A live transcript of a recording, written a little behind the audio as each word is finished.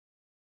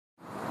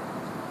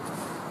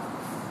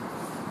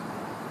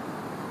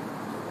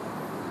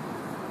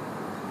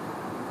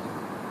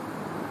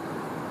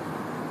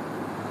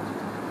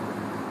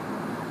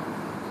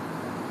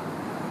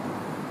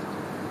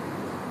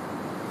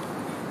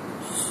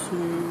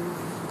too.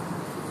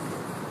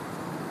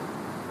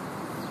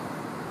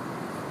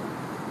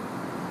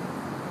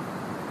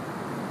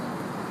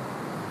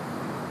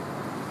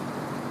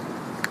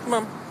 Come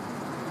on.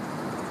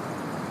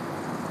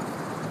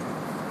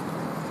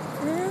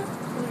 Yeah,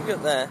 what have you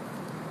got there?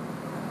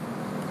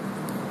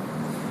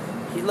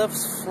 He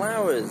loves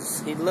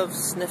flowers. He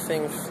loves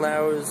sniffing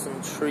flowers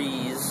and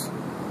trees.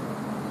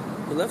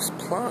 He loves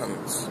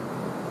plants.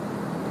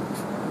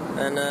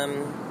 And,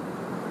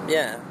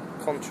 yeah,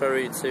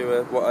 contrary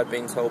to what I've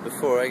been told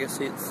before, I guess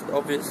it's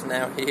obvious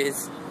now he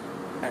is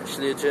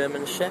actually a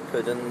German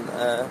Shepherd, and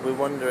we're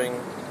wondering,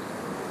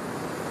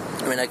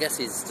 I mean, I guess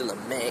he's still a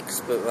mix,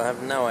 but I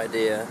have no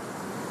idea,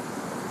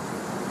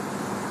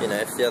 you know,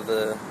 if the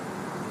other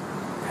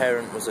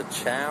parent was a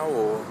Chow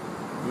or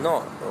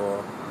not,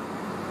 or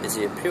is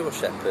he a pure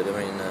Shepherd? I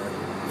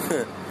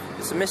mean,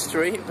 it's a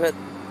mystery, but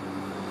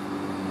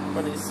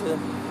well, he's a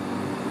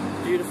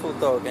beautiful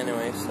dog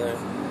anyway, so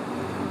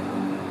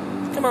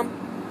come on.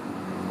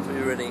 Do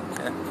you really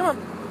care? Come on.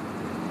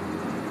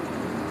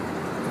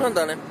 Come on,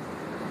 darling.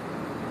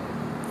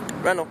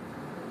 Randall.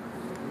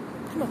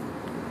 Come on.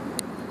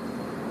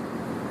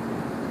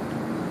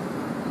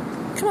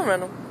 Come on,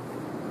 Randall.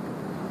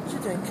 What are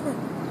you doing? Come on.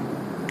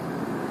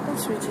 Come on,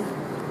 sweetie.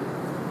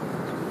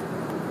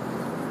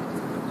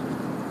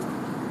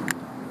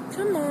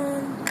 Come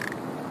on.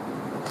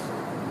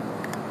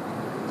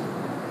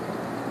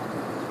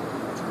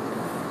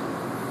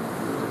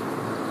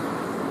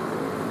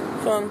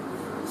 Come on.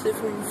 See if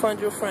we can find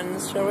your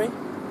friends, shall we?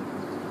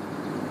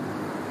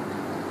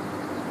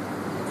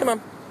 Come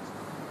on.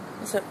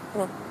 That's it.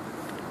 Come on.